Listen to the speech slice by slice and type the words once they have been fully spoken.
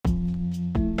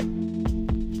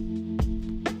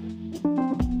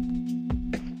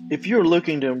If you're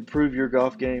looking to improve your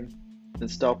golf game, then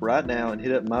stop right now and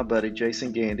hit up my buddy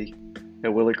Jason Gandy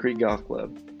at Willow Creek Golf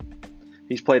Club.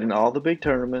 He's played in all the big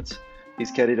tournaments,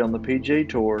 he's caddied on the PGA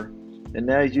Tour, and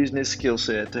now he's using his skill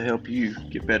set to help you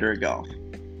get better at golf.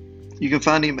 You can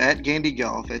find him at Gandy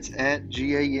Golf. That's at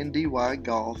Gandy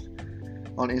Golf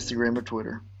on Instagram or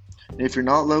Twitter. And if you're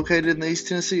not located in the East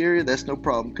Tennessee area, that's no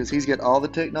problem because he's got all the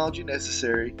technology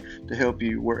necessary to help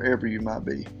you wherever you might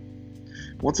be.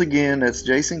 Once again, that's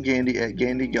Jason Gandy at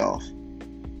Gandy Golf.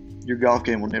 Your golf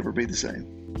game will never be the same.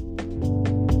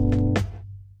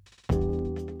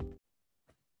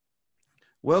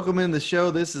 Welcome in the show.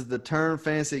 This is the Turn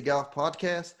Fantasy Golf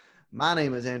Podcast. My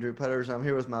name is Andrew Putters. I'm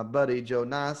here with my buddy Joe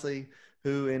Nicely,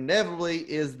 who inevitably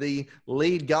is the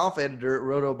lead golf editor at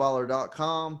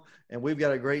rotoballer.com. And we've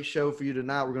got a great show for you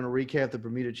tonight. We're going to recap the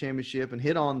Bermuda Championship and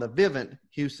hit on the Vivint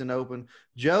Houston Open.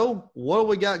 Joe, what do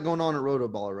we got going on at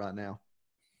Rotoballer right now?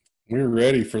 We're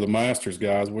ready for the Masters,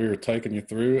 guys. We are taking you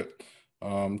through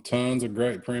it. Tons of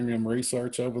great premium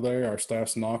research over there. Our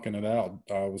staff's knocking it out.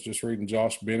 I was just reading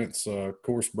Josh Bennett's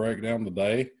course breakdown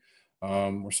today.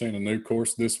 We're seeing a new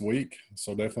course this week,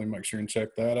 so definitely make sure and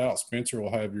check that out. Spencer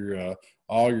will have your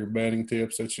all your betting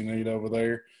tips that you need over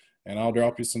there, and I'll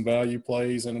drop you some value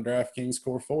plays in a DraftKings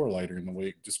Core 4 later in the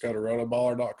week. Just go to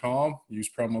rotoballer.com, use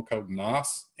promo code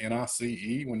NICE,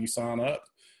 N-I-C-E, when you sign up,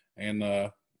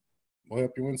 and we'll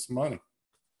help you win some money.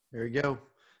 There you go.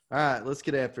 All right, let's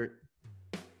get after it.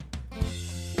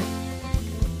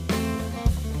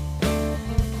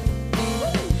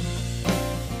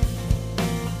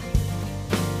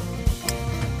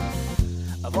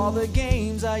 Of all the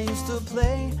games I used to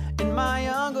play in my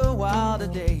younger, wilder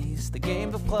days, the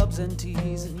game of clubs and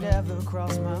tees had never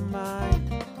crossed my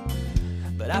mind.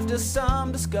 But after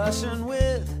some discussion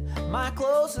with my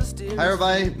closest dear. Hi,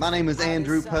 everybody. My name is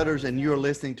Andrew Putters, and you're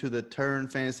listening to the Turn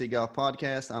Fantasy Golf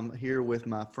Podcast. I'm here with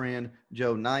my friend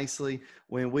Joe Nicely.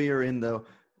 When we are in the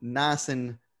nice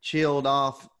and chilled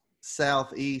off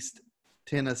southeast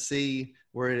Tennessee,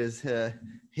 where it is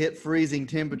hit freezing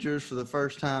temperatures for the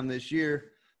first time this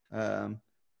year. And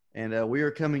we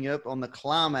are coming up on the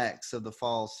climax of the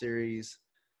fall series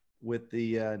with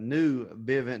the new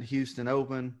Vivint Houston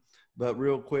Open. But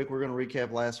real quick, we're going to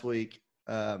recap last week.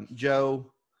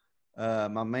 Joe,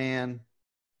 my man,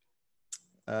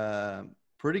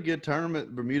 pretty good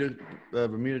tournament.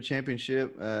 Bermuda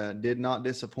Championship did not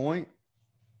disappoint.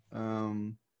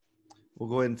 We'll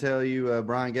go ahead and tell you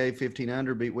Brian Gay, 15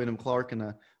 under, beat Wyndham Clark in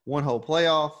a one-hole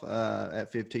playoff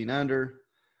at 15 under.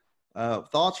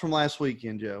 Thoughts from last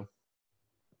weekend, Joe?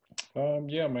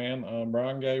 Yeah, man.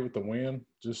 Brian Gay with the win,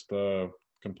 just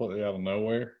completely out of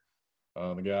nowhere.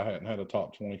 The guy hadn't had a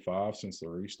top 25 since the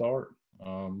restart.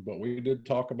 But we did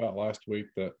talk about last week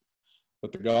that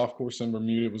the golf course in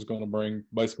Bermuda was going to bring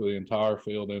basically the entire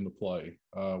field into play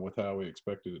with how we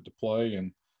expected it to play,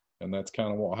 and that's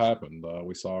kind of what happened.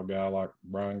 We saw a guy like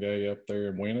Brian Gay up there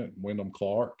and win it, Wyndham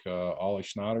Clark, Ollie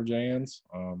Schneider-Jans,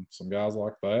 some guys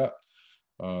like that.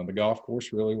 The golf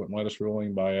course really wouldn't let us rule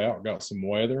anybody out. Got some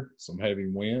weather, some heavy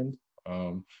wind.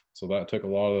 So that took a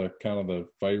lot of the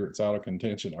favorites out of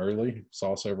contention early.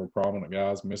 Saw several prominent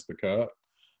guys miss the cut.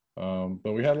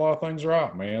 But we had a lot of things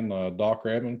right, man. Doc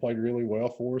Redman played really well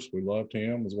for us. We loved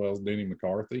him as well as Denny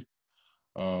McCarthy.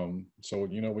 So,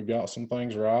 we got some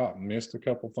things right, missed a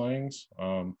couple things.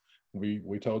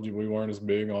 We told you we weren't as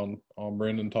big on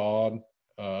Brendan Todd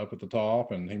up at the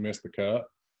top, and he missed the cut.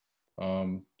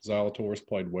 Zalatoris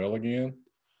played well again.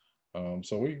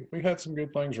 So we had some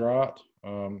good things right.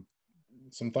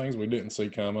 Some things we didn't see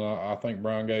coming. I think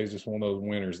Brian Gay is just one of those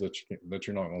winners that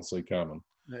you're not going to see coming.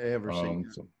 Ever seen.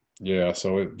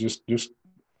 So it just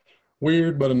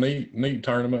weird, but a neat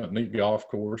tournament, neat golf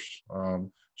course.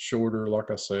 Shorter, like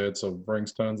I said, so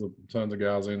brings tons of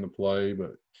guys into play.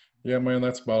 But yeah, man,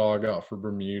 that's about all I got for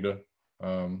Bermuda.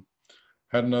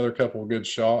 Had another couple of good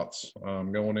shots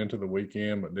going into the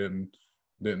weekend, but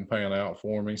didn't pan out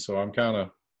for me. So I'm kind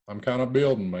of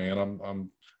building, man.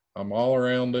 I'm all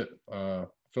around it. I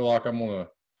feel like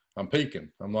I'm peaking.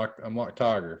 I'm like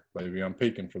Tiger, baby. I'm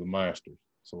peaking for the Masters.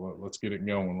 So let's get it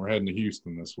going. We're heading to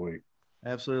Houston this week.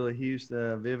 Absolutely,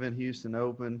 Houston, Vivint Houston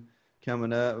Open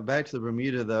coming up. Back to the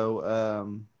Bermuda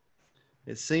though.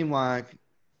 It seemed like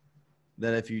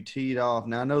that if you teed off.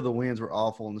 Now I know the winds were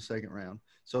awful in the second round.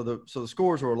 So the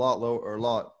scores were a lot lower or a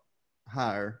lot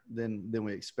higher than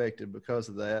we expected because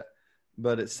of that.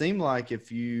 But it seemed like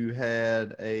if you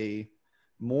had a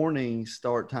morning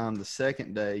start time the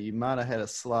second day, you might have had a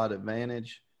slight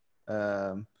advantage.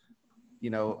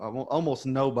 Almost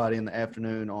nobody in the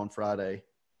afternoon on Friday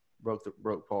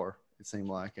broke par. It seemed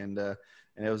like, and it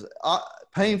was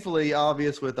painfully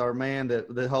obvious with our man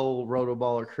that the whole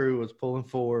Rotoballer crew was pulling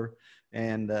for,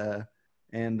 and on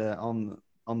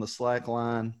the slack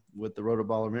line with the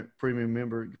Rotoballer premium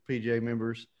member PGA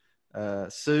members,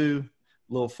 Sue,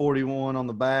 little 41 on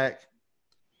the back,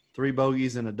 3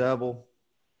 bogeys and a double.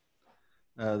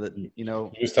 That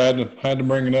you just had to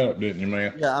bring it up, didn't you,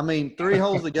 man? Yeah, I mean, 3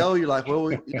 holes to go. You're like, well,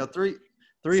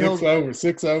 three holes over,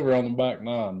 6 over on the back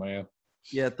 9, man.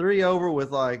 Yeah, 3 over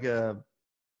with like 3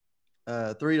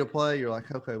 to play. You're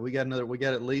like, okay, we got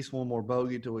at least one more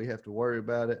bogey till we have to worry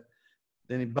about it.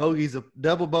 Then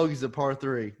double bogeys a par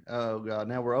 3. Oh God,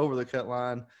 now we're over the cut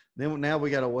line. Now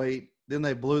we got to wait. Then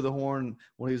they blew the horn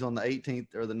when he was on the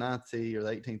 18th or the 9th tee or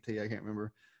the 18th tee, I can't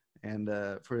remember. And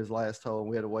for his last hole,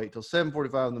 we had to wait till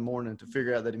 7:45 in the morning to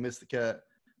figure out that he missed the cut.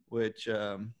 Which,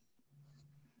 I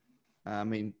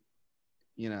mean,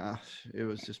 it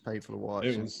was just painful to watch.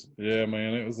 It was, yeah,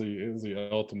 man. It was the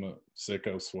ultimate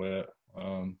sicko sweat.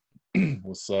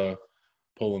 Was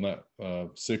pulling that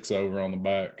 6 over on the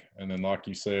back, and then like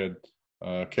you said,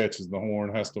 catches the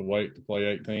horn, has to wait to play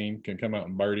 18, can come out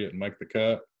and birdie it and make the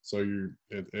cut. So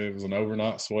it was an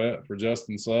overnight sweat for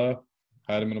Justin Suh.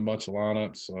 Had him in a bunch of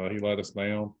lineups. He let us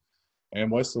down.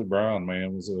 And Wesley Brown,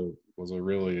 man, was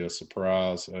really a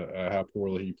surprise at how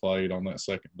poorly he played on that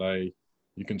second day.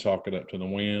 You can chalk it up to the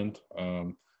wind,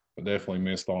 but definitely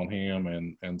missed on him.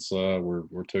 And Suh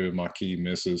were 2 of my key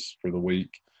misses for the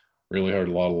week. Really hurt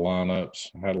a lot of lineups.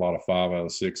 Had a lot of 5 out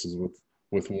of 6s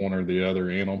with one or the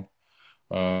other in them.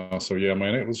 So yeah,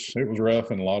 man, it was rough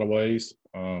in a lot of ways.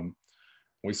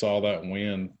 We saw that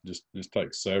win just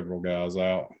take several guys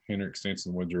out. Henrik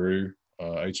Stenson withdrew.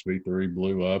 HV3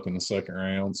 blew up in the second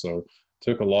round, so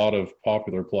took a lot of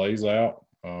popular plays out.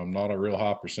 Not a real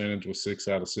high percentage with 6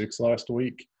 out of 6 last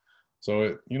week.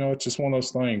 So it's just one of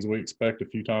those things we expect a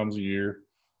few times a year.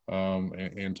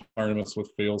 In tournaments with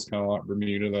fields kind of like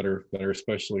Bermuda that are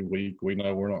especially weak, we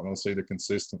know we're not going to see the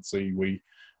consistency we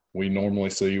normally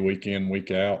see week in,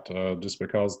 week out, just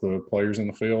because the players in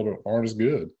the field aren't as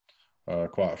good,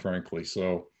 quite frankly.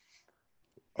 So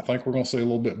I think we're going to see a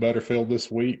little bit better field this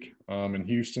week. And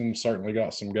Houston certainly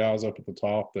got some guys up at the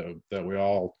top that we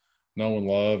all know and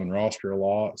love and roster a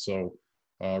lot. So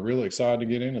really excited to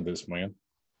get into this, man.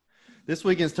 This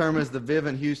weekend's tournament is the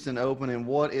Vivint Houston Open. And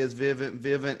what is Vivint?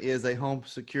 Vivint is a home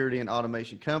security and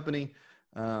automation company.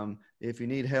 If you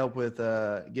need help with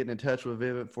getting in touch with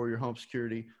Vivint for your home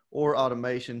security or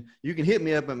automation, you can hit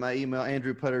me up at my email,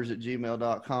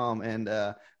 andrewputters@gmail.com,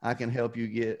 and I can help you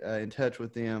get in touch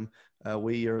with them.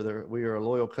 We are a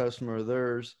loyal customer of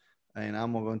theirs, and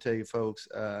I'm going to tell you folks,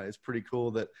 it's pretty cool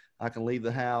that I can leave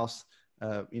the house,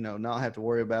 not have to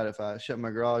worry about if I shut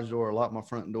my garage door or lock my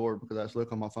front door, because I just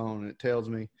look on my phone and it tells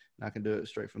me, and I can do it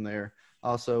straight from there.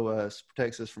 Also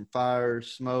protects us from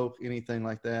fires, smoke, anything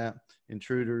like that,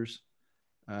 intruders.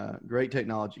 Great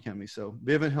technology company. So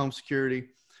Vivint Home Security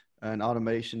and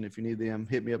Automation, if you need them,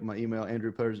 hit me up at my email,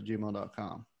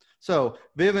 andrewputters@gmail.com. So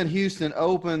Vivint Houston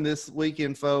Open this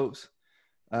weekend, folks.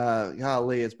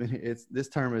 Golly, this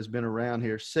tournament has been around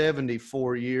here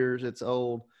 74 years. It's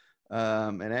old.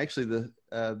 And actually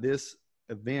this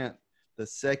event, the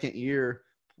second year,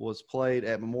 was played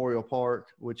at Memorial Park,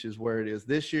 which is where it is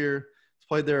this year. It's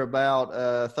played there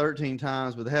about 13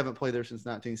 times, but they haven't played there since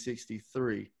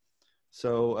 1963.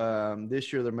 So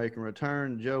this year they're making a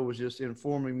return. Joe was just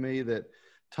informing me that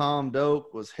Tom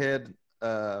Doak was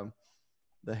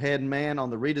the head man on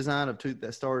the redesign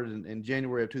that started in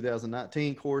January of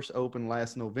 2019. Course opened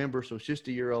last November, so it's just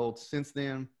a year old since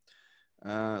then.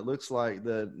 It looks like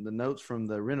the notes from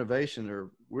the renovation are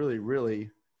really,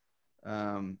 really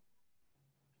quite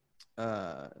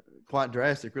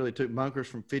drastic. Really took bunkers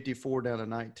from 54 down to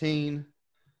 19.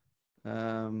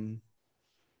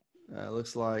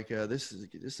 Looks like this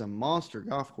is a monster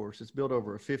golf course. It's built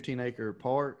over a 15-acre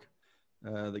park.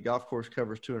 The golf course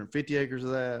covers 250 acres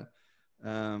of that.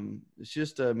 It's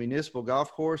just a municipal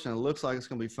golf course, and it looks like it's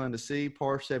going to be fun to see.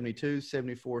 Par 72,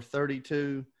 74,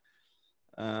 32.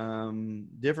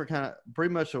 Different kind of,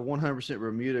 pretty much a 100%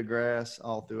 Bermuda grass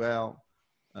all throughout.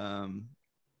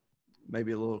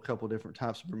 Maybe a couple different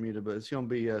types of Bermuda, but it's going to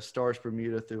be starch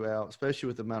Bermuda throughout, especially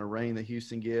with the amount of rain that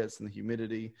Houston gets and the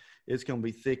humidity. It's going to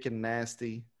be thick and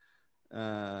nasty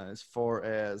as far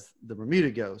as the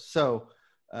Bermuda goes. So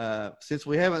since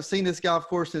we haven't seen this golf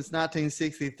course since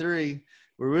 1963,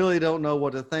 we really don't know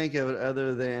what to think of it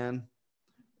other than,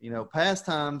 past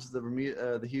times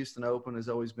the Houston Open has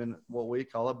always been what we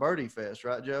call a birdie fest,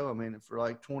 right, Joe? I mean, for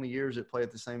like 20 years it played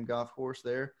at the same golf course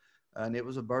there, and it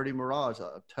was a birdie mirage.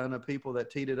 A ton of people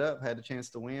that teed it up had a chance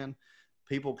to win.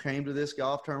 people came to this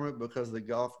golf tournament because the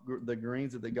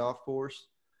greens at the golf course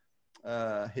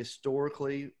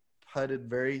historically putted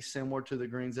very similar to the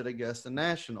greens at Augusta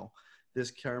National.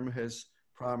 This tournament has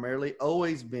primarily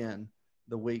always been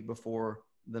the week before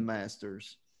the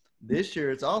Masters. This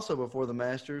year it's also before the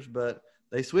Masters, but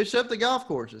they switched up the golf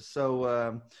courses.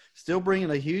 So still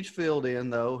bringing a huge field in,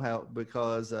 though,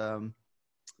 because a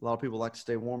lot of people like to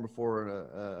stay warm before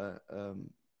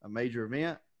a major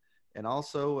event. And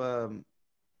also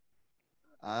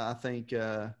I think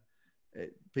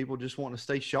people just want to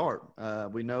stay sharp.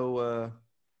 We know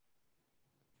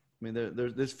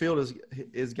this field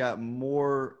is got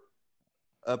more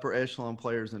upper echelon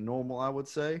players than normal, I would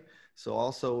say. So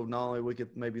also not only we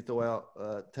could maybe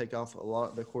take off a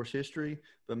lot of the course history,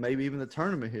 but maybe even the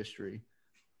tournament history,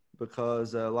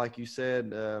 because like you said,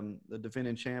 the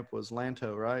defending champ was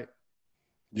Lanto, right?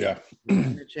 Yeah.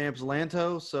 Defending champ's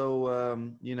Lanto.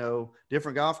 So,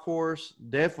 different golf course,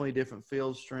 definitely different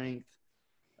field strength.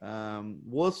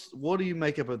 What do you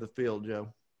make up of the field, Joe?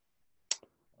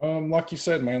 Like you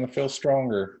said, man, the field's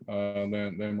stronger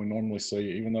than we normally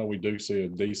see. Even though we do see a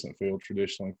decent field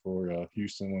traditionally for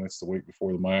Houston when it's the week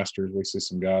before the Masters, we see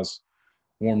some guys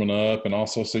warming up and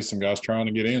also see some guys trying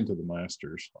to get into the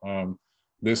Masters.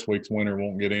 This week's winner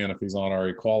won't get in if he's not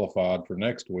already qualified for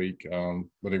next week,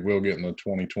 but he will get in the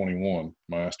 2021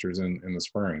 Masters in the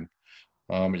spring.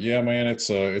 But yeah, man, it's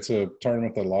a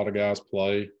tournament that a lot of guys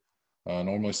play.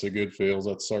 Normally see good fields.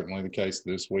 That's certainly the case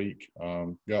this week.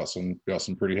 Got some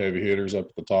pretty heavy hitters up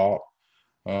at the top.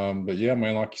 But yeah,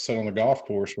 man, like you said, on the golf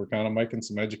course, we're kind of making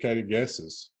some educated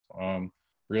guesses.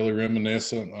 Really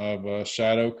reminiscent of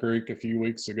Shadow Creek a few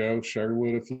weeks ago,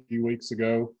 Sherwood a few weeks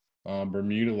ago,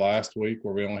 Bermuda last week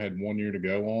where we only had 1 year to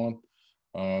go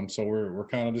on. So we're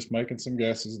kind of just making some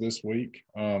guesses this week.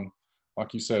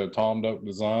 Like you said, a Tom Doak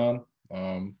design,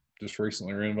 just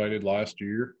recently renovated last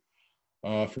year.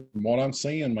 From what I'm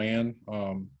seeing, man,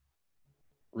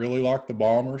 really like the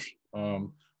Bombers.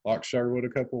 Like Sherwood a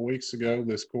couple of weeks ago,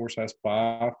 this course has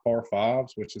 5 par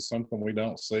 5s, which is something we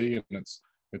don't see, and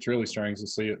it's really strange to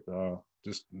see it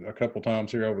just a couple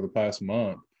times here over the past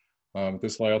month.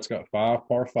 This layout's got 5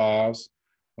 par 5s.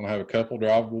 Going to have a couple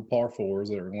drivable par 4s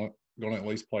that are going to at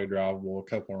least play drivable a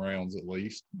couple of rounds at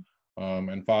least,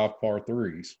 and 5 par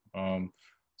 3s.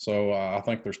 So I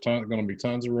think there's going to be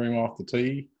tons of room off the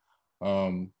tee.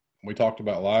 We talked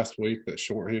about last week that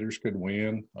short hitters could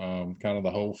win. Kind of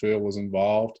the whole field was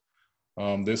involved.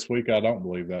 This week, I don't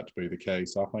believe that to be the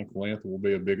case. I think length will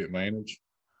be a big advantage.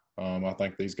 I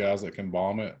think these guys that can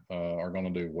bomb it are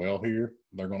going to do well here.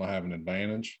 They're going to have an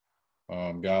advantage.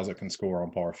 Guys that can score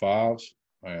on par 5s,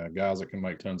 guys that can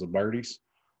make tons of birdies.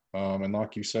 And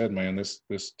like you said, man, this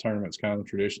tournament's kind of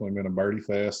traditionally been a birdie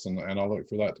fest, and I look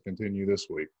for that to continue this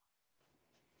week.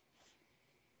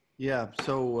 Yeah,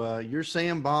 so you're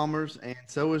saying Bombers, and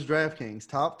so is DraftKings.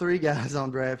 Top 3 guys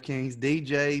on DraftKings: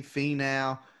 DJ,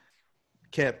 Finau,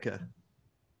 Koepka.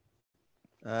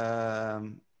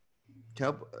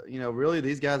 Really,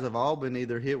 these guys have all been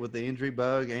either hit with the injury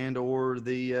bug and or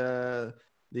the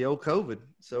old COVID.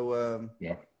 So,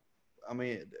 yeah. I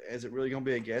mean, is it really going to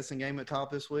be a guessing game at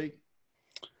top this week?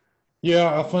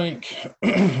 Yeah, I think,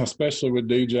 especially with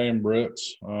DJ and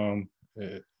Brooks,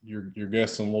 you're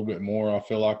guessing a little bit more, I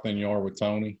feel like, than you are with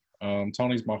Tony.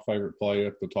 Tony's my favorite play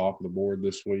at the top of the board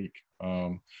this week.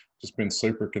 Just been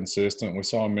super consistent. We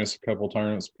saw him miss a couple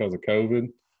tournaments because of COVID.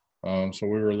 So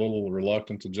we were a little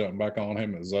reluctant to jump back on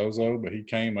him at Zozo, but he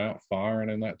came out firing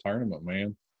in that tournament,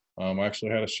 man.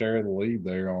 Actually had a share of the lead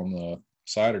there on the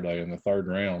Saturday in the 3rd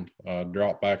round.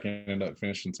 Dropped back and ended up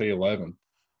finishing T11.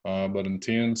 But in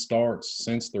 10 starts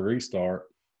since the restart,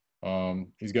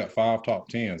 he's got 5 top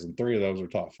 10s, and 3 of those are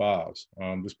top 5s.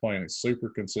 Just playing super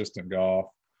consistent golf.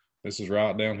 This is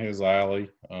right down his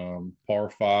alley.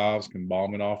 Par 5s, can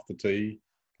bomb it off the tee,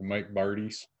 can make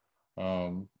birdies.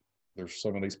 There's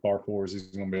some of these par 4s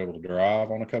he's going to be able to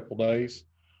drive on a couple days.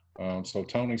 So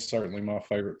Tony's certainly my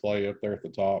favorite play up there at the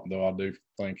top, though I do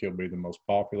think he'll be the most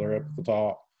popular up at the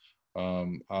top.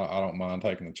 I don't mind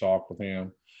taking the chalk with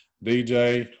him.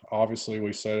 DJ, obviously,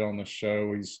 we said on the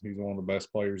show he's one of the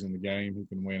best players in the game. He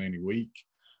can win any week,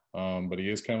 but he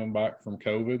is coming back from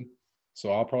COVID.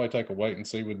 So I'll probably take a wait and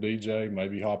see with DJ,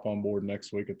 maybe hop on board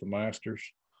next week at the Masters.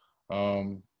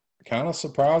 Kind of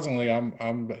surprisingly,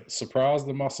 I'm surprised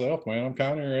in myself, man. I'm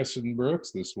kind of interested in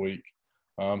Brooks this week.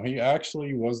 He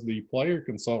actually was the player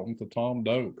consultant to Tom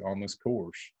Doak on this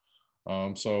course.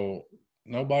 So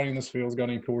nobody in this field's got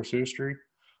any course history.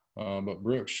 But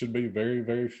Brooks should be very,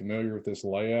 very familiar with this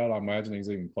layout. I imagine he's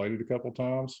even played it a couple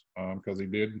times because he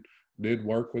did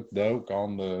work with Doak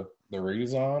on the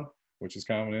redesign, which is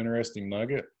kind of an interesting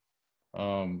nugget.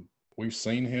 We've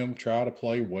seen him try to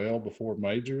play well before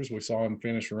majors. We saw him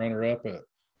finish runner-up at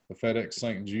the FedEx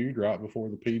St. Jude right before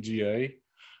the PGA.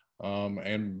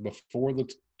 And before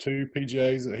the two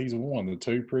PGAs that he's won, the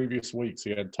 2 previous weeks,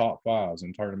 he had top 5s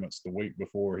in tournaments the week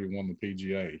before he won the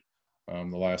PGA,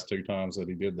 the last 2 times that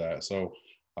he did that. So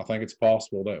I think it's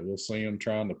possible that we'll see him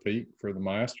trying to peak for the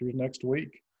Masters next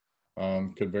week.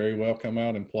 Could very well come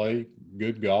out and play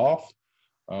good golf.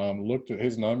 Looked at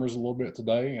his numbers a little bit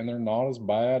today, and they're not as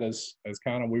bad as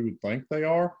kind of we would think they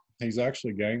are. He's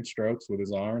actually gained strokes with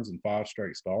his irons in 5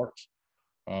 straight starts.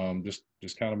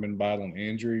 Just kind of been battling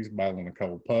injuries, battling a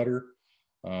cold putter.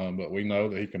 But we know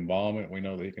that he can bomb it. We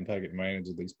know that he can take advantage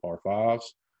of these par 5s.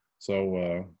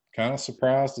 So kind of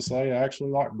surprised to say I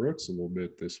actually like Brooks a little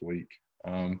bit this week.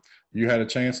 You had a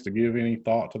chance to give any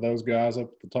thought to those guys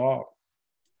up at the top?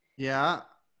 Yeah,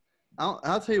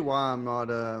 I'll tell you why I'm not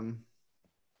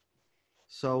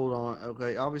sold on.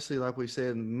 Okay, obviously, like we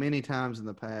said many times in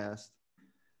the past,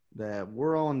 that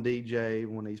we're on DJ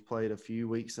when he's played a few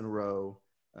weeks in a row,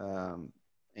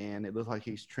 and it looks like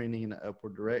he's trending in the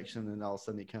upward direction, and all of a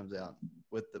sudden he comes out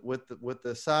with the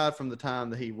aside from the time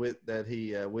that he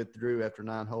withdrew after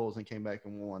 9 holes and came back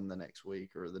and won the next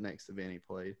week or the next event he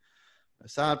played.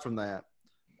 Aside from that,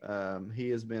 he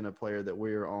has been a player that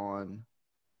we're on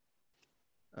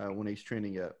when he's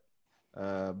trending up.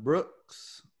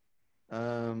 Brooks,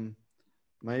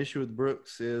 my issue with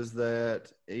Brooks is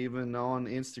that even on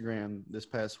Instagram this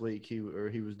past week, he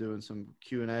was doing some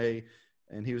Q&A,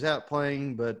 and he was out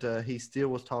playing, but he still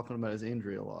was talking about his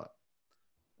injury a lot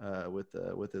with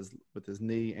his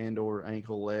knee and or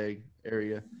ankle, leg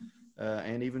area,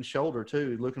 and even shoulder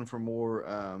too. Looking for more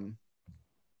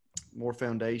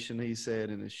foundation, he said,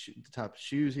 and the type of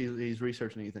shoes he's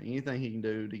researching. Anything he can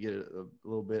do to get a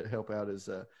little bit help out his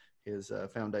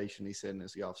foundation, he said, in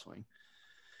his golf swing.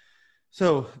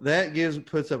 So that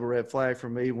puts up a red flag for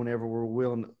me whenever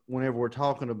we're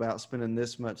talking about spending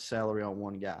this much salary on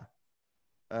one guy.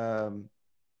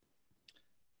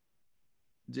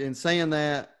 In saying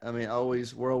that, I mean,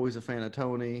 we're always a fan of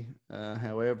Tony.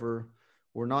 However,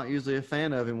 we're not usually a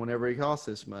fan of him whenever he costs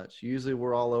this much. Usually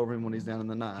we're all over him when he's down in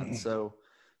the 9th. So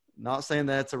not saying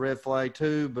that's a red flag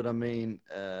too, but I mean,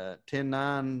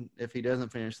 10-9, if he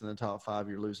doesn't finish in the top 5,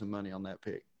 you're losing money on that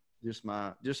pick. Just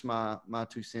my 2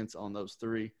 cents on those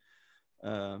 3.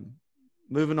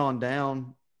 Moving on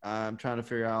down, I'm trying to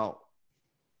figure out,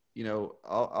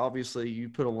 obviously you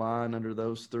put a line under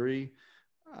those 3.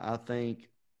 I think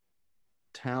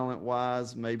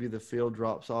talent-wise, maybe the field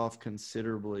drops off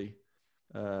considerably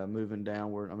moving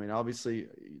downward. I mean, obviously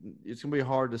it's going to be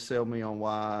hard to sell me on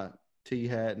why T.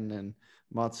 Hatton and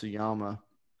Matsuyama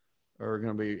are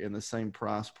going to be in the same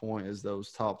price point as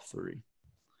those top 3.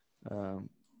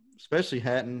 Especially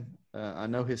Hatton. I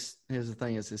know here's the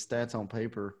thing is his stats on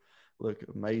paper look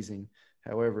amazing.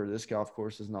 However, this golf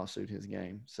course does not suit his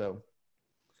game. So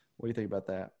what do you think about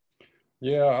that?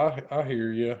 Yeah, I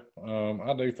hear you.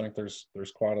 I do think there's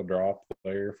quite a drop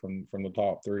there from the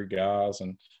top 3 guys,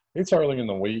 and it's early in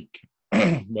the week.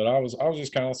 But I was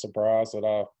just kind of surprised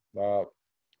that I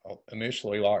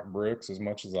initially liked Brooks as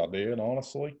much as I did,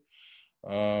 honestly.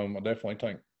 I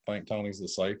definitely think Tony's the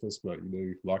safest, but you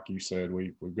do, like you said,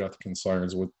 we've got the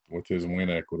concerns with his win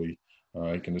equity.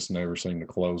 He can just never seem to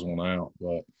close one out.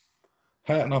 But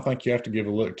Hatton, I think you have to give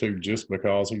a look to, just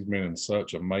because he's been in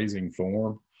such amazing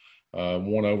form.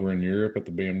 Won over in Europe at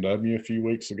the BMW a few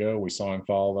weeks ago. We saw him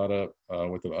follow that up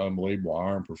with an unbelievable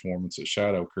iron performance at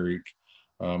Shadow Creek.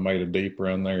 Made a deep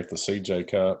run there at the CJ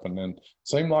Cup, and then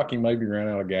seemed like he maybe ran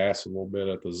out of gas a little bit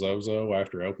at the Zozo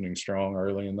after opening strong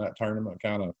early in that tournament.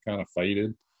 Kind of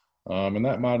faded, and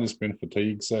that might have just been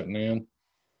fatigue setting in.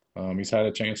 He's had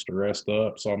a chance to rest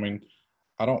up, so I mean,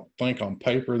 I don't think on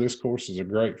paper this course is a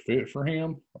great fit for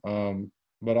him.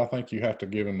 But I think you have to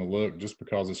give him a look just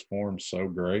because his form's so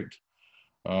great.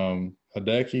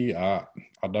 Hideki,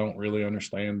 I don't really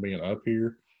understand being up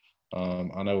here.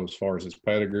 I know as far as his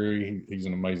pedigree, he's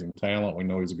an amazing talent. We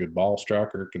know he's a good ball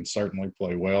striker, can certainly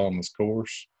play well on this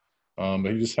course. But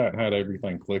he just hadn't had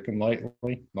everything clicking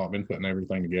lately, not been putting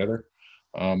everything together.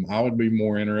 I would be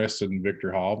more interested in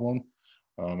Victor Hovland,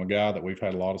 a guy that we've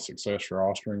had a lot of success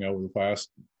rostering over the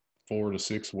past 4 to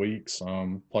 6 weeks.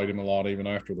 Played him a lot even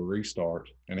after the restart,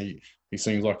 and he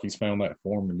seems like he's found that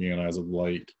form again as of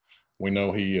late. We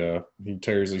know he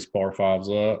tears these par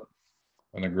 5s up.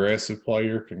 An aggressive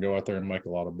player, can go out there and make a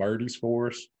lot of birdies for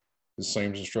us. Just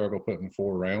seems to struggle putting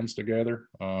 4 rounds together.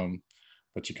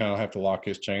 But you kind of have to lock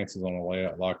his chances on a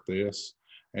layout like this.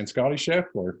 And Scotty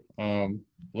Scheffler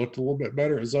looked a little bit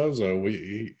better at Zozo.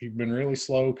 He'd been really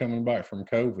slow coming back from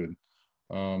COVID.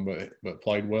 but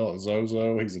played well at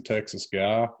Zozo. He's a Texas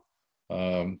guy.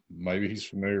 Maybe he's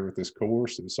familiar with this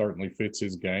course. It certainly fits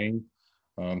his game.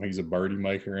 He's a birdie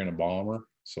maker and a bomber.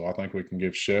 So I think we can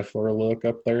give Scheffler a look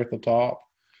up there at the top.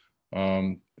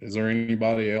 Is there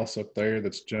anybody else up there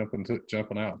that's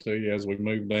jumping out to you as we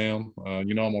move down? I'm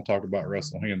going to talk about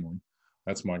Russell Henley.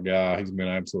 That's my guy. He's been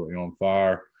absolutely on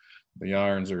fire. The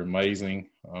irons are amazing.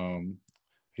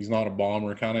 He's not a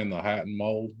bomber, kind of in the Hatton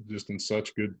mold, just in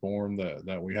such good form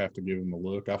that we have to give him a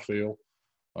look, I feel.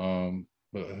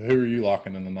 But who are you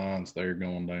locking in the nines there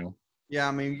going down? Yeah,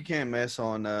 I mean, you can't mess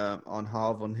on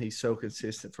Hovland. He's so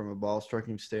consistent from a ball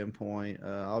striking standpoint.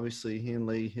 Obviously,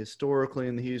 Henley historically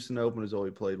in the Houston Open has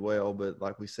always played well, but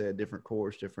like we said, different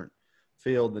course, different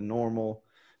field than normal.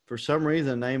 For some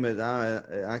reason, name it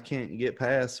I can't get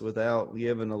past without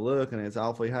giving a look, and it's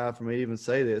awfully high for me to even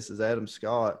say this, is Adam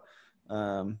Scott.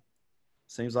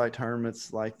 Seems like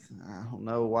tournaments, like, I don't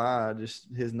know why, just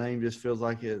his name just feels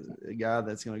like a guy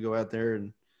that's going to go out there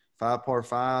and 5 par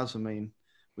 5s. I mean,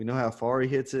 we know how far he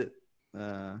hits it. We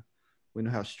know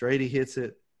how straight he hits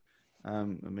it. I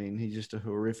mean, he's just a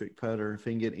horrific putter. If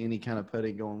he can get any kind of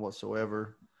putting going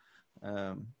whatsoever,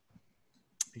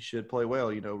 he should play well.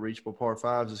 Reachable par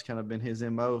 5s has kind of been his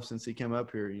MO since he came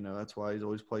up here. That's why he's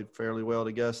always played fairly well at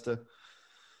Augusta.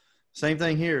 Same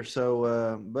thing here.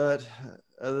 So, but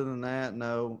other than that,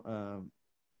 no.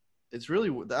 It's really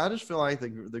 – I just feel like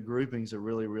the groupings are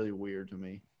really, really weird to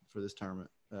me for this tournament.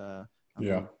 I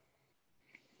mean,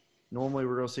 normally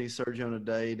we're going to see Sergio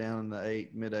Day down in the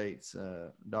mid-eights.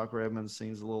 Doc Redmond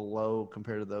seems a little low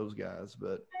compared to those guys.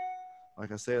 But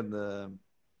like I said,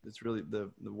 it's really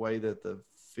the way that the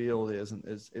field is, and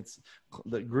it's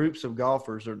the groups of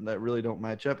golfers that really don't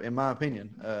match up, in my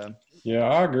opinion. Yeah,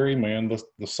 I agree, man.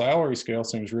 The salary scale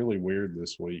seems really weird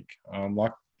this week.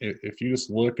 Like if you just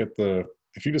look at the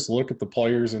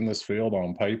players in this field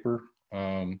on paper,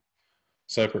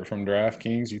 separate from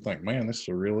DraftKings, you think, man, this is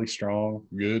a really strong,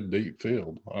 good, deep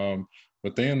field.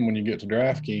 But then when you get to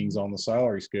DraftKings on the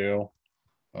salary scale,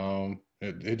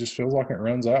 it just feels like it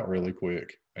runs out really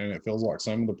quick, and it feels like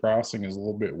some of the pricing is a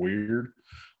little bit weird.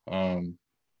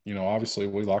 Obviously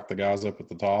we like the guys up at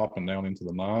the top and down into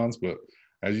the nines, but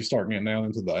as you start getting down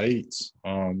into the eights,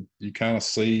 you kind of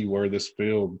see where this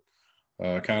field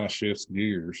kind of shifts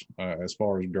gears as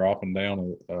far as dropping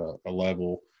down a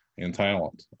level in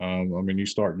talent. You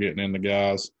start getting into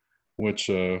guys, which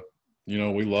we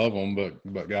love them,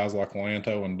 but guys like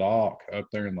Lanto and Doc up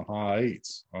there in the high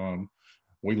eights,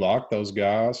 we like those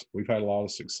guys. We've had a lot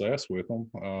of success with them,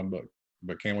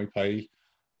 but can we pay,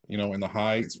 in the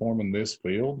high eights for them in this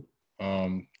field?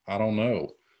 I don't know.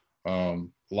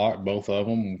 Like both of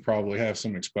them, we'll probably have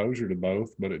some exposure to both,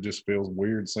 but it just feels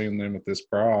weird seeing them at this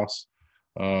price.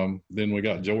 Then we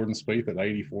got Jordan Spieth at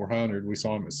 8,400. We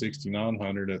saw him at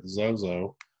 6,900 at the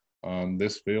Zozo.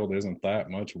 This field isn't that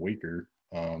much weaker,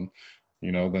 than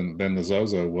the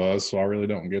Zozo was. So I really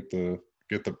don't get the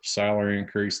salary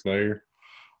increase there.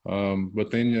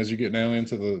 But then as you get down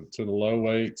into the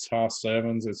low eights, high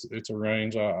sevens, it's a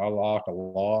range I like a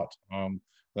lot,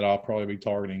 that I'll probably be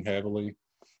targeting heavily.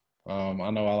 I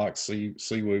know I like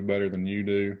Siwoo better than you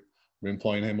do. Been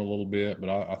playing him a little bit, but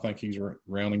I think he's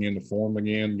rounding into form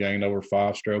again. Gained over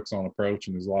 5 strokes on approach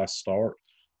in his last start.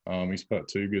 He's put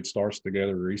 2 good starts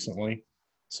together recently,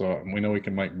 so we know he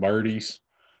can make birdies.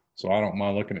 So I don't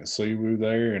mind looking at Siwoo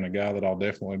there, and a guy that I'll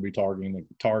definitely be targeting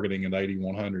at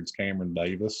 8,100 is Cameron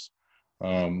Davis,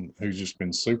 who's just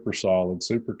been super solid,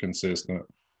 super consistent.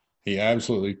 He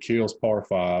absolutely kills par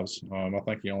 5s. I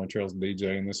think he only trails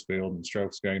DJ in this field in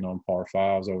strokes gained on par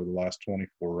 5s over the last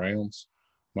 24 rounds.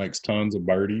 Makes tons of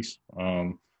birdies.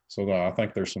 So I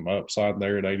think there's some upside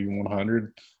there at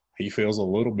 8,100. He feels a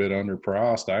little bit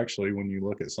underpriced, actually, when you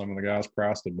look at some of the guys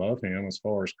priced above him as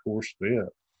far as course fit.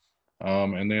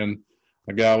 And then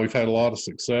a guy we've had a lot of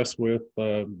success with,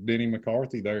 Denny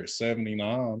McCarthy there at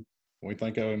 79. We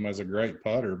think of him as a great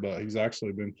putter, but he's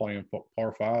actually been playing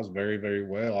par 5s very, very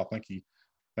well. I think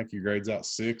he grades out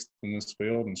 6th in this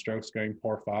field in strokes gained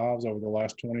par 5s over the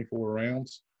last 24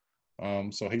 rounds.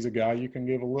 So he's a guy you can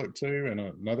give a look to. And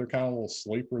another kind of little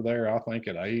sleeper there, I think,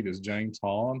 at 8 is James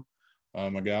Hahn, a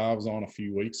guy I was on a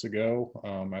few weeks ago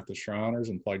at the Shriners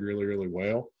and played really, really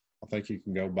well. I think you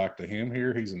can go back to him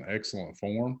here. He's in excellent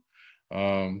form.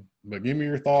 But give me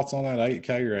your thoughts on that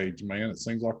 8K range, man. It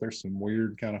seems like there's some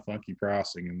weird kind of funky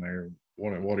pricing in there.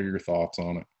 What are your thoughts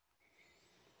on it?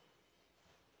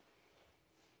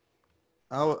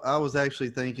 I was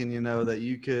actually thinking, that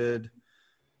you could,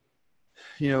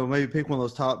 maybe pick one of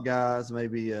those top guys,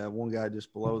 maybe one guy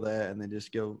just below that, and then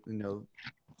just go,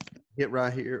 hit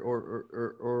right here,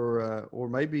 or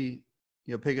maybe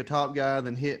pick a top guy,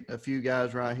 then hit a few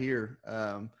guys right here.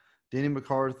 Denny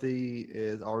McCarthy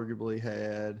is arguably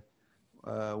had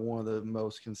one of the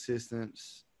most consistent,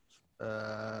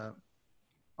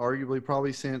 arguably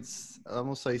probably since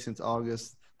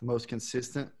August, the most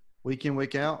consistent week in,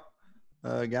 week out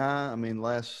guy. I mean,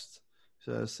 let's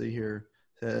see here,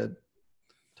 had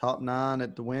top 9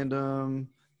 at the Wyndham,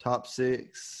 top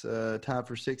 6, tied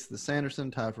for 6th at the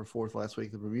Sanderson, tied for 4th last week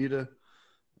at the Bermuda.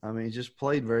 I mean, he just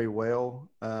played very well.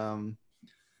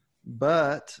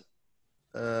 But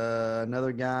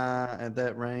another guy at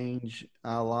that range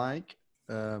I like.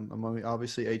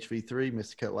 Obviously, HV3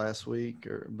 missed a cut last week,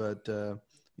 but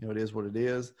it is what it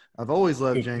is. I've always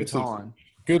loved James Hahn.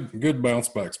 Good bounce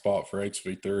back spot for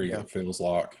HV3. Yeah. It feels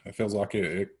like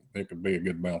it could be a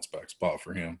good bounce back spot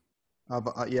for him.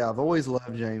 I've always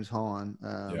loved James Hahn.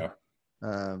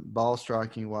 Ball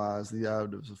striking wise, the guy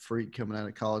was a freak coming out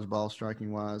of college, ball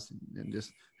striking wise, and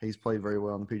just he's played very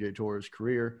well on the PGA Tour his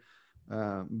career.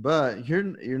 But you're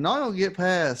not gonna get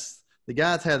past the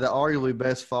guy that's had the arguably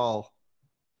best fall.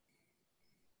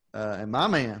 And my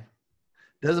man,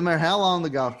 doesn't matter how long the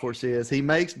golf course is, he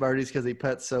makes birdies because he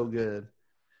putts so good.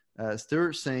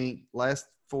 Stuart Sink, last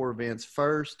 4 events,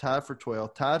 first, tied for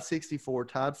 12th, tied 64,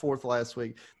 tied 4th last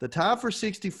week. The tie for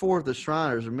 64th, the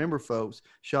Shriners, remember, folks,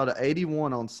 shot at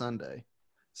 81 on Sunday.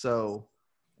 So,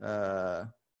 I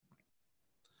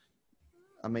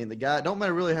mean, the guy, don't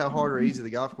matter really how hard or easy the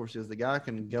golf course is, the guy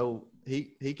can go,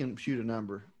 he can shoot a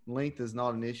number. Length is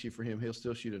not an issue for him. He'll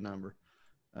still shoot a number.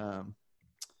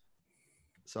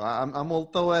 So I'm going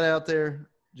to throw that out there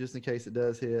just in case it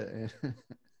does hit.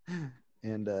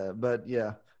 But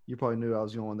yeah, you probably knew I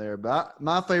was going there. But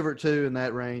my favorite 2 in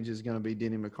that range is going to be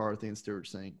Denny McCarthy and Stuart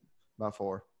Sink by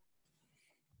far.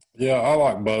 Yeah, I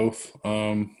like both.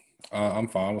 I'm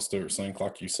fine with Stuart Sink,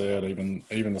 like you said,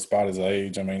 even despite his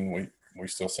age. I mean, we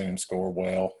still seen him score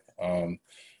well.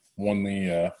 Won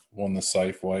the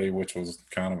Safeway, which was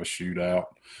kind of a shootout.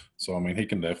 So I mean, he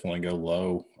can definitely go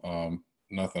low.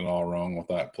 Nothing all wrong with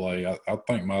that play. I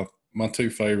think my 2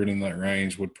 favorite in that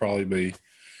range would probably be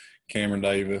Cameron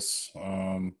Davis,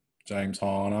 James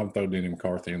Hahn. I would throw Denny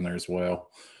McCarthy in there as well.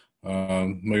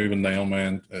 Moving down,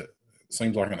 man, it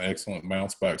seems like an excellent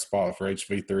bounce back spot for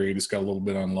HV3. Just got a little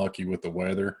bit unlucky with the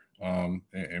weather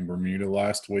in Bermuda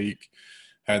last week.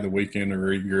 Had the weekend to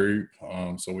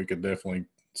regroup, so we could definitely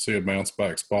see a bounce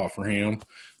back spot for him.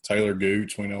 Taylor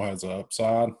Gooch, we know, has an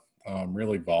upside.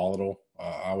 Really volatile.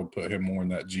 I would put him more in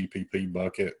that GPP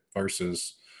bucket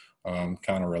versus kind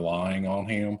of relying on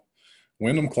him.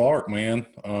 Wyndham Clark, man,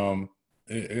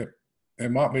 it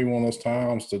might be one of those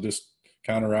times to just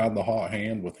kind of ride the hot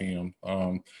hand with him.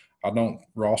 I don't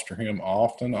roster him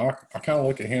often. I kind of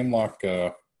look at him like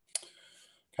a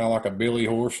Billy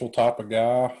Horschel type of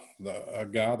guy, a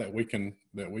guy that we can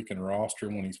roster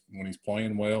when he's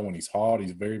playing well, when he's hot.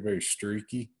 He's very, very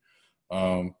streaky.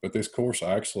 But this course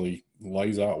actually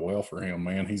lays out well for him,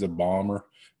 man. He's a bomber,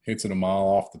 hits it a mile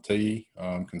off the tee,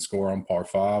 can score on par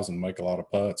 5s and make a lot of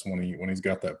putts when he's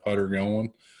got that putter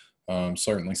going.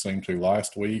 Certainly seemed to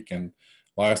last week, and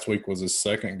last week was his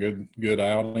second good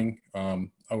outing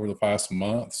over the past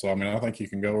month. So I mean, I think you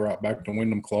can go right back to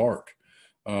Wyndham Clark.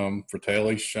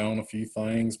 Fratelli's shown a few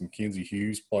things. Mackenzie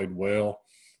Hughes played well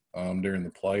during the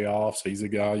playoffs. He's a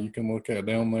guy you can look at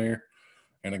down there.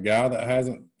 And a guy that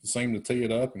hasn't seemed to tee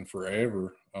it up in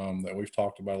forever, that we've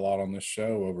talked about a lot on this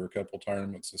show over a couple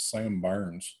tournaments, is Sam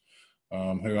Burns,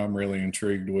 who I'm really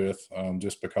intrigued with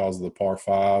just because of the par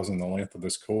 5s and the length of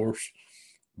this course.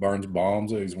 Burns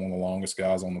bombs it. He's one of the longest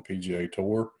guys on the PGA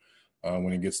Tour.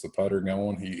 When he gets the putter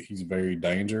going, he's very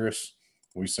dangerous.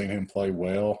 We've seen him play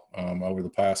well over the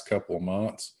past couple of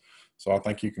months. So I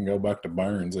think you can go back to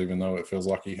Burns, even though it feels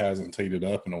like he hasn't teed it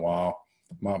up in a while.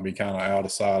 Might be kind of out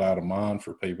of sight, out of mind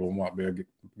for people. Might be a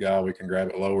guy we can grab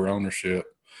at lower ownership.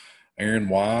 Aaron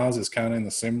Wise is kind of in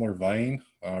the similar vein.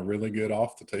 Really good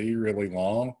off the tee, really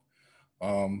long.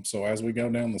 So as we go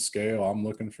down the scale, I'm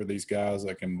looking for these guys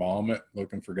that can bomb it,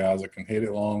 looking for guys that can hit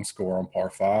it long, score on par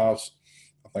 5s.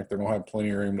 I think they're going to have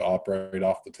plenty of room to operate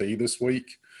off the tee this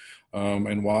week.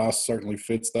 And Wise certainly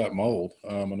fits that mold.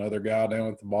 Another guy down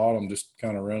at the bottom, just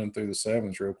kind of running through the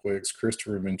 7s real quick, is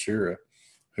Christopher Ventura,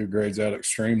 who grades out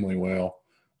extremely well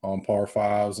on par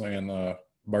 5s and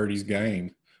birdies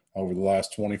gained over the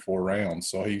last 24 rounds.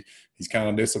 So he's kind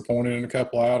of disappointed in a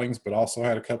couple outings, but also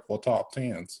had a couple of top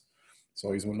 10s.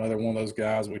 So he's another one of those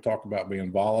guys we talked about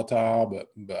being volatile,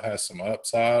 but has some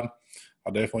upside.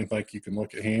 I definitely think you can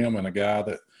look at him, and a guy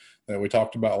that we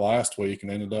talked about last week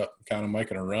and ended up kind of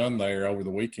making a run there over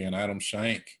the weekend, Adam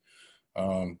Shank.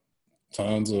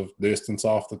 tons of distance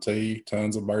off the tee,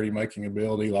 tons of birdie making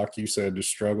ability. Like you said, just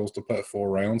struggles to put 4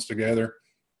 rounds together,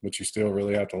 but you still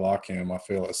really have to lock him, I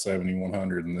feel, at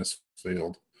 7,100 in this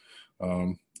field.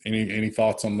 Any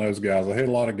thoughts on those guys? I hit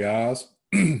a lot of guys,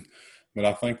 but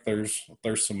I think there's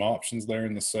some options there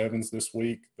in the 7s this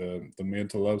week, the mid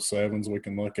to low 7s we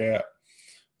can look at,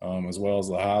 as well as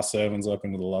the high 7s up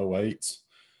into the low 8s.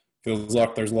 Feels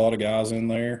like there's a lot of guys in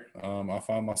there I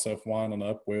find myself winding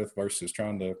up with versus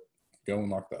trying to go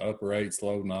in like the upper 8s,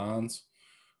 low 9s.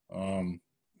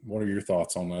 What are your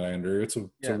thoughts on that, Andrew? It's a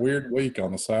weird week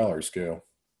on the salary scale.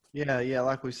 Yeah.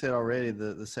 Like we said already,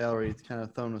 the salary kind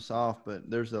of thrown us off, but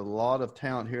there's a lot of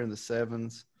talent here in the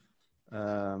 7s.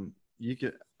 You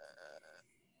could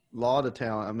lot of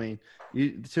talent. I mean,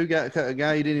 a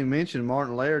guy you didn't even mention,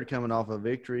 Martin Laird, coming off a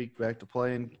victory, back to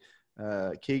playing.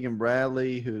 Keegan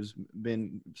Bradley, who's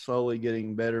been slowly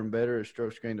getting better and better at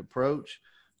strokes gained approach.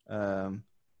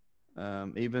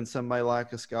 Even somebody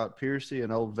like a Scott Piercy,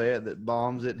 an old vet that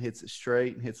bombs it and hits it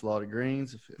straight and hits a lot of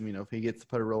greens. If he gets the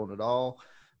putter rolling at all.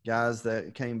 Guys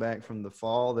that came back from the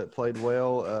fall that played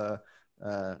well,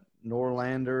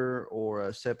 Norlander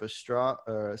or Sepp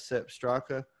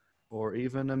Straka, or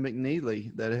even a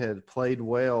McNeely that had played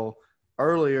well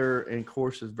earlier in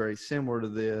courses very similar to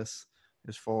this,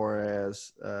 as far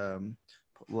as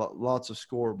lots of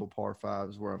scoreable par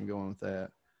 5s where I'm going with that.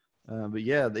 But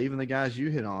yeah, even the guys you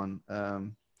hit on,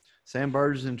 Sam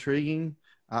Burns is intriguing.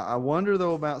 I wonder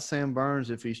though about Sam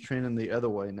Burns if he's trending the other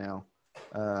way now.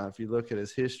 If you look at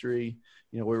his history,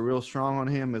 we're real strong on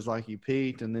him as like he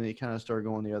peaked and then he kind of started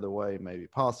going the other way, maybe,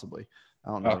 possibly.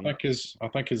 I don't know. I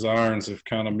think his irons have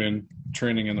kind of been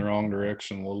trending in the wrong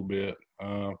direction a little bit.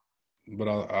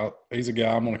 But he's a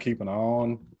guy I'm going to keep an eye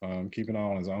on, keep an eye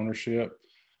on his ownership.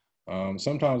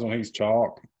 Sometimes when he's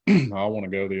chalk, I want to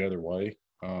go the other way.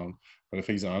 But if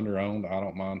he's under-owned, I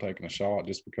don't mind taking a shot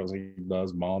just because he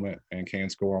does bomb it and can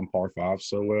score on par 5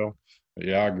 so well. But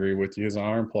yeah, I agree with you. His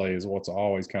iron play is what's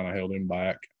always kind of held him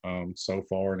back so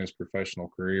far in his professional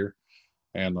career.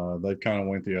 And they've kind of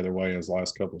went the other way his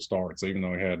last couple of starts, even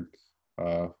though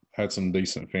he had some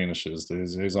decent finishes.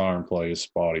 His iron play is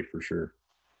spotty for sure.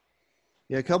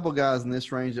 Yeah, a couple of guys in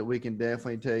this range that we can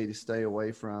definitely tell you to stay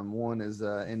away from. One is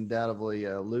undoubtedly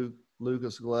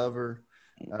Lucas Glover.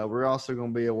 We're also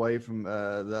going to be away from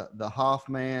the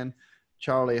Hoffman,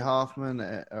 Charlie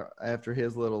Hoffman, after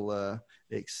his little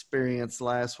experience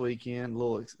last weekend,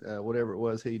 whatever it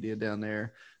was he did down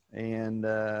there. And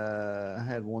I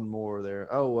had one more there.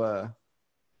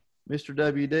 Mr.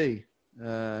 WD,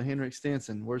 Henrik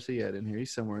Stenson. Where's he at in here?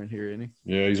 He's somewhere in here, isn't he?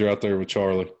 Yeah, he's right there with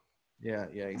Charlie. Yeah,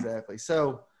 exactly.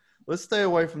 So let's stay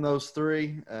away from those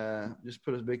 3. Just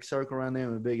put a big circle around them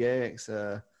and a big X.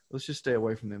 Let's just stay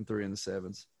away from them 3 in the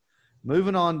 7s.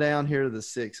 Moving on down here to the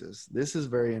 6s. This is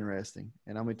very interesting,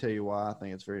 and I'm going to tell you why I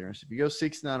think it's very interesting. If you go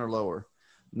 69 or lower,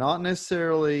 not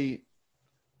necessarily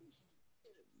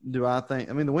do I think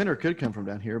 – the winner could come from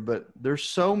down here, but there's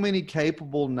so many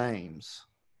capable names.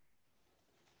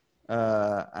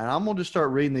 And I'm going to just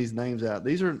start reading these names out.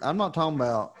 I'm not talking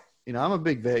about – I'm a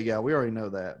big vet guy. We already know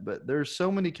that. But there's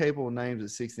so many capable names at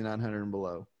 6,900 and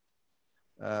below.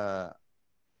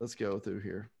 Let's go through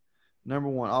here. Number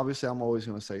 1, obviously, I'm always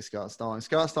going to say Scott Stallings.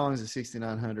 Scott Stallings at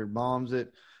 6,900, bombs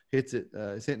it, hits it,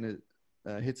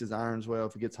 hits his irons well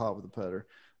if he gets hot with the putter.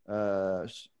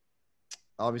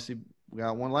 Obviously, we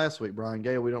got one last week, Brian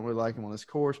Gale. We don't really like him on this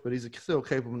course, but he's still a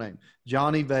capable name.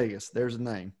 Johnny Vegas, there's a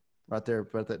name right there.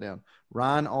 Put that down.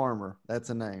 Ryan Armour, that's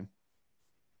a name.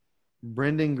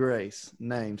 Brendan Grace,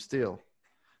 name still.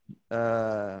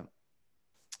 Let's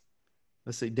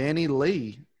see, Danny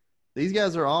Lee. These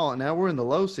guys are all – now we're in the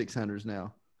low 600s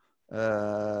now.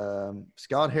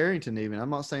 Scott Harrington even. I'm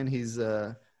not saying he's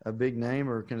a big name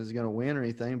or is going to win or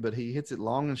anything, but he hits it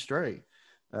long and straight.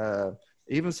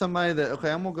 Even somebody that –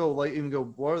 okay, I'm going to go late, even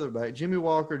go further back. Jimmy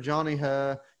Walker, Johnny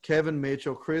Huh, Kevin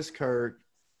Mitchell, Chris Kirk.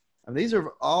 These are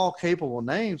all capable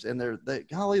names, and they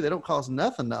don't cost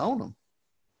nothing to own them.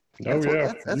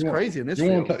 That's crazy in this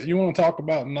field. You want to talk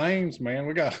about names, man?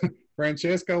 We got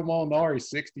Francesco Molinari,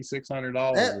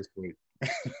 $6,600 this week.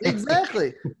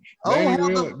 Exactly.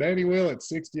 Danny Willett,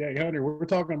 $6,800. We're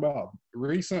talking about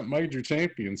recent major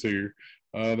champions here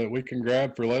that we can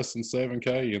grab for less than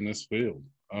 $7K in this field.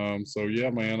 So yeah,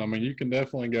 man. You can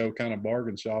definitely go kind of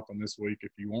bargain shopping this week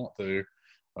if you want to.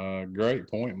 Great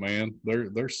point, man.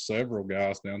 There's several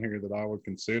guys down here that I would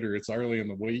consider. It's early in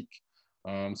the week.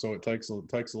 So it takes a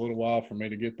little while for me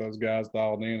to get those guys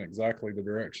dialed in exactly the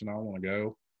direction I want to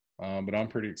go. But I'm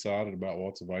pretty excited about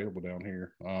what's available down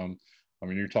here.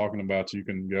 You're talking about you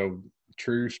can go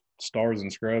true stars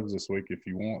and scrubs this week if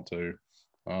you want to.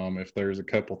 If there's a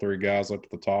couple, three guys up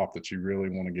at the top that you really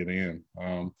want to get in,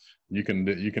 you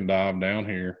can dive down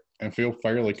here and feel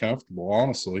fairly comfortable.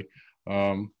 Honestly,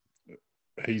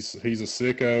 he's a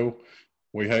sicko.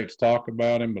 We hate to talk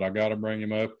about him, but I got to bring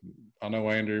him up. I know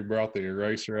Andrew brought the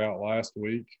eraser out last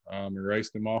week.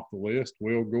 Erased him off the list.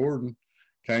 Will Gordon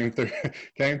came through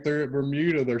at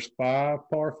Bermuda. There's 5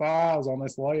 par 5s on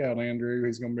this layout, Andrew.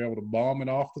 He's going to be able to bomb it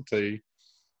off the tee.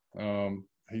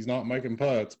 He's not making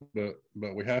putts, but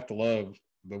we have to love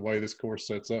the way this course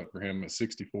sets up for him at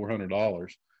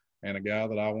 $6,400. And a guy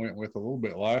that I went with a little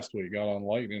bit last week got on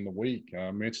late in the week.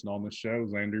 I mentioned on this show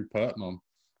is Andrew Putnam.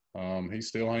 He's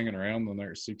still hanging around in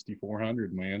there at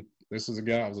 6,400, man. This is a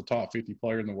guy that was a top 50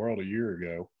 player in the world a year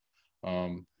ago.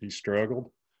 He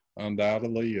struggled,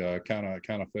 undoubtedly, kind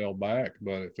of fell back,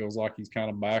 but it feels like he's kind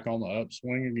of back on the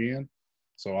upswing again.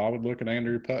 So I would look at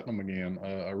Andrew Putnam again.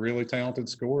 A really talented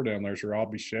scorer down there is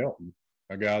Robbie Shelton,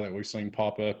 a guy that we've seen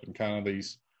pop up in kind of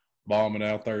these bombing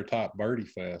out there type birdie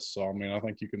fests. So, I mean, I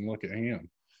think you can look at him.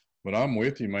 But I'm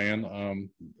with you, man.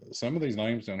 Some of these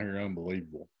names down here are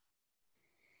unbelievable.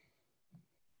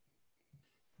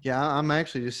 Yeah, I'm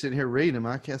actually just sitting here reading them.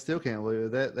 I still can't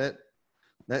believe it. That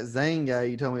Zhang guy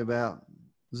you told me about,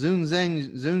 Zhang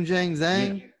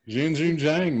Zhang. Jin Jun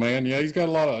Jang, man. Yeah, he's got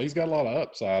a lot of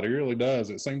upside. He really does.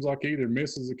 It seems like he either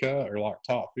misses a cut or like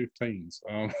top 15s.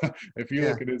 If you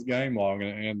look at his game log,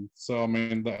 and so I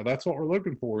mean that's what we're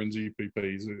looking for in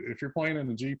GPPs. If you're playing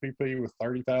in a GPP with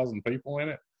 30,000 people in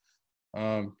it,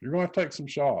 you're going to take some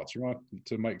shots. You're going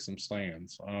to make some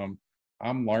stands.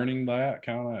 I'm learning that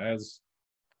kind of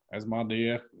as my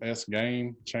DFS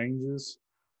game changes.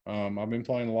 I've been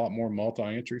playing a lot more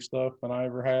multi-entry stuff than I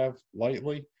ever have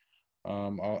lately.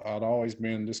 I'd always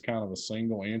been just kind of a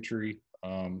single entry,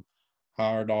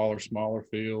 higher dollar, smaller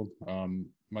field,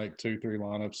 make 2-3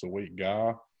 lineups a week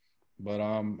guy. But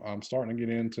I'm starting to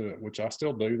get into, which I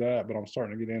still do that, but I'm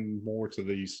starting to get in more to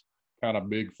these kind of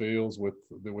big fields with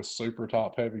super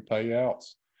top heavy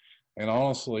payouts. And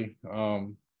honestly,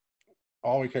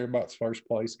 all we care about is first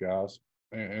place, guys,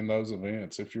 in those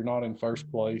events. If you're not in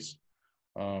first place,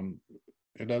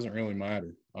 it doesn't really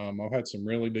matter. I've had some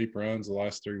really deep runs the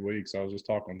last 3 weeks. I was just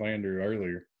talking with Andrew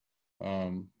earlier.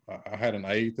 I had an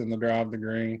 8th in the drive to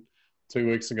green. 2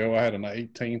 weeks ago, I had an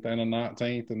 18th and a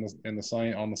 19th in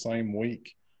the same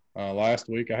week. Last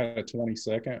week, I had a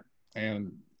 22nd,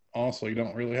 and honestly, you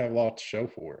don't really have a lot to show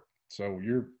for it. So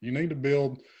you need to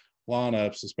build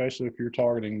lineups, especially if you're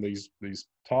targeting these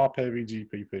top heavy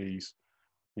GPPs.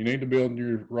 You need to build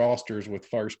your rosters with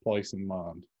first place in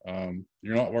mind.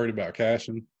 You're not worried about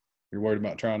cashing. You're worried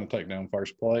about trying to take down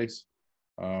first place.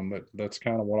 That's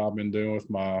kind of what I've been doing with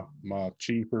my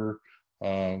cheaper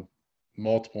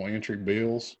multiple entry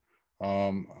bills.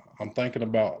 I'm thinking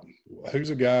about who's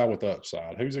a guy with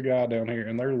upside, who's a guy down here,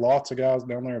 and there are lots of guys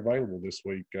down there available this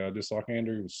week, just like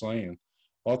Andrew was saying.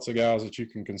 Lots of guys that you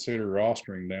can consider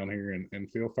rostering down here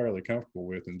and feel fairly comfortable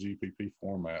with in GPP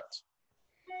formats.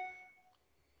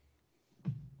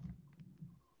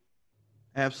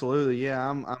 Absolutely, yeah.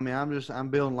 I'm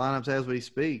building lineups as we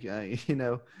speak.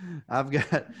 I've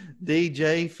got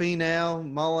DJ, Finau,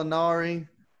 Molinari,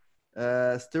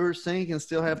 Stuart Sink, and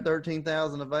still have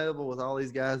 13,000 available with all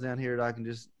these guys down here that I can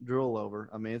just drool over.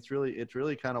 I mean, it's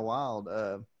really kind of wild.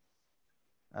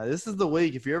 This is the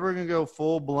week. If you're ever going to go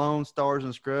full blown stars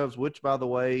and scrubs, which by the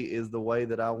way is the way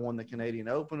that I won the Canadian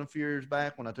Open a few years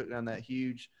back when I took down that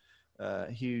huge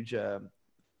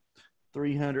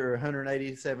 300 or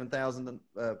 187,000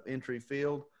 entry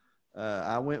field.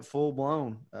 I went full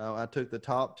blown. I took the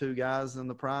top 2 guys in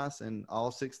the price and all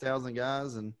 6,000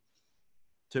 guys and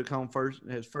took home first,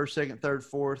 second, third,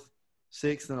 fourth,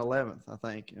 6th, and 11th, I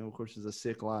think. And of course, it's a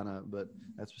sick lineup, but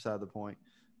that's beside the point.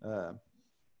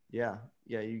 Yeah,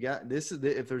 you got this.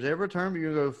 If there's ever a term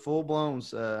you're gonna go full blown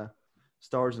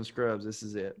stars and scrubs, this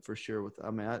is it for sure.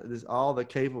 This all the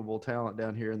capable talent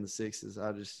down here in the 6s.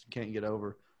 I just can't get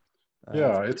over.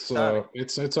 It's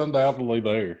undoubtedly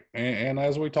there, and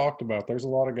as we talked about, there's a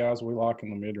lot of guys we like in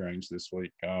the mid range this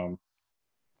week,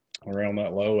 around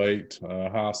that low 8,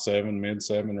 high 7, mid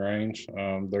 7 range.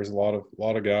 There's a lot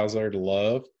of guys there to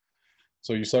love.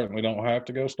 So you certainly don't have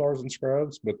to go stars and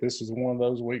scrubs, but this is one of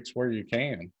those weeks where you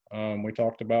can. We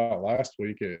talked about last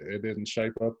week, it didn't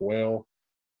shape up well.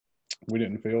 We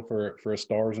didn't feel for a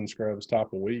stars and scrubs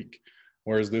type of week.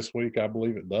 Whereas this week, I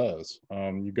believe it does.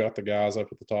 You got the guys up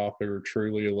at the top who are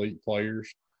truly elite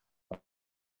players.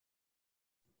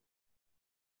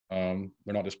 They're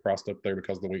not just priced up there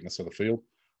because of the weakness of the field.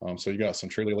 So you got some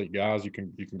truly elite guys. You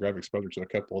can grab exposure to a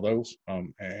couple of those.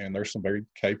 And there's some very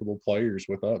capable players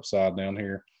with upside down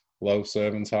here low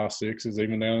 7s, high 6s,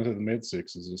 even down into the mid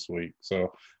 6s this week.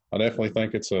 So I definitely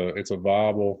think it's a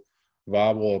viable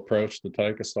approach to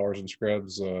take a Stars and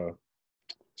Scrubs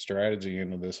strategy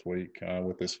into this week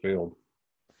with this field.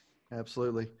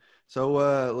 Absolutely.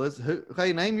 So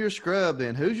hey, name your scrub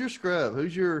then. Who's your scrub?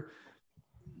 Who's your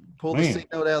pull the C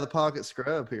note out of the pocket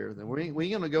scrub here? Then we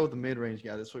ain't gonna go with the mid range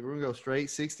guy this week. We're gonna go straight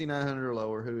 6,900 or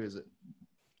lower. Who is it?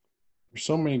 There's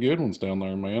so many good ones down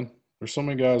there, man. There's so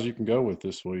many guys you can go with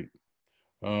this week.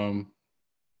 I'm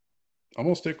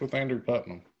gonna stick with Andrew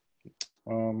Putnam.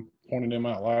 Pointed him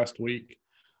out last week.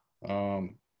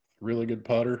 Really good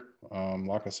putter.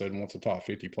 Like I said, once a top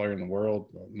 50 player in the world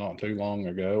not too long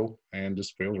ago, and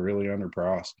just feels really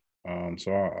underpriced.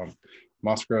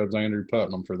 My scrub's Andrew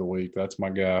Putnam for the week. That's my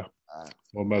guy.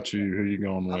 What about you? Who you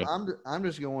going with? I'm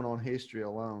just going on history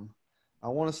alone. I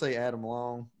want to say Adam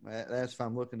Long. That's if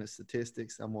I'm looking at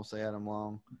statistics. I'm gonna say Adam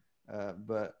Long.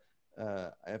 But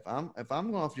if I'm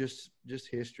going off just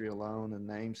history alone and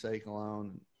namesake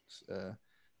alone,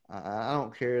 I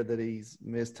don't care that he's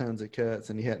missed tons of cuts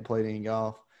and he hadn't played any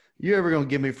golf. You ever going to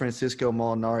give me Francisco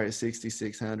Molinari at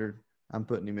 6,600? I'm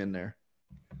putting him in there.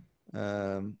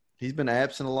 He's been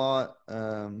absent a lot,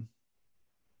 from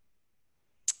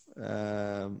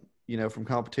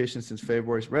competition since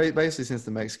February, basically since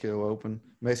the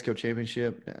Mexico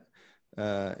Championship.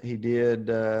 He did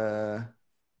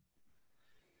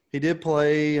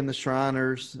play in the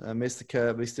Shriners, missed the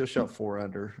cut, but he still shot 4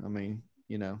 under. I mean,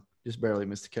 just barely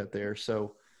missed the cut there.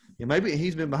 So maybe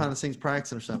he's been behind the scenes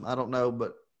practicing or something. I don't know.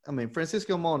 But, I mean,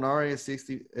 Francisco Molinari at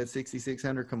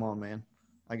 6,600, come on, man.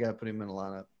 I got to put him in the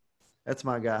lineup. That's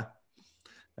my guy.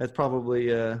 That's probably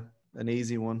an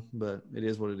easy one, but it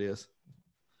is what it is.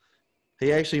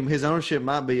 His ownership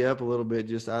might be up a little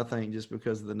bit, I think, just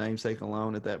because of the namesake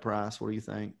alone at that price. What do you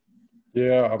think?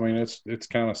 Yeah, I mean, it's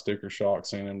kind of sticker shock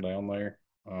seeing him down there.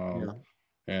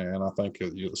 And I think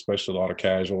especially a lot of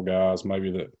casual guys,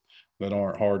 maybe that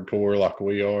aren't hardcore like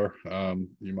we are.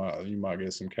 You might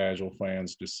get some casual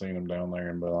fans just seeing him down there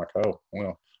and be like, oh,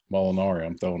 well, Molinari,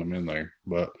 I'm throwing him in there.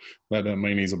 But that doesn't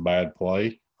mean he's a bad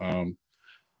play.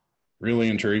 Really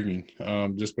intriguing,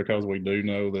 just because we do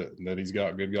know that he's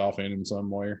got good golf in him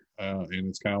somewhere. And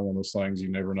it's kind of one of those things you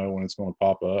never know when it's going to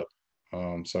pop up.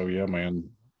 So, yeah, man,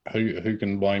 who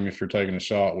can blame you if you're taking a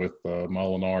shot with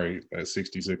Molinari at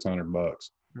 $6,600?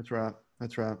 That's right.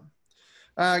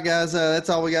 All right, guys, that's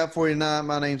all we got for you tonight.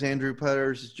 My name's Andrew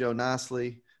Putters. It's Joe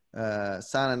Nicely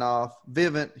signing off.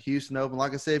 Vivint, Houston Open.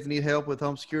 Like I said, if you need help with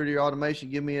home security or automation,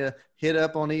 give me a hit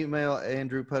up on email,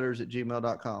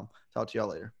 andrewputters@gmail.com. Talk to y'all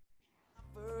later.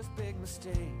 First big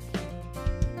mistake.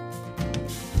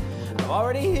 I've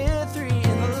already hit 3 in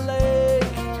the lake.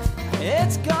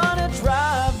 It's gonna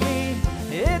drive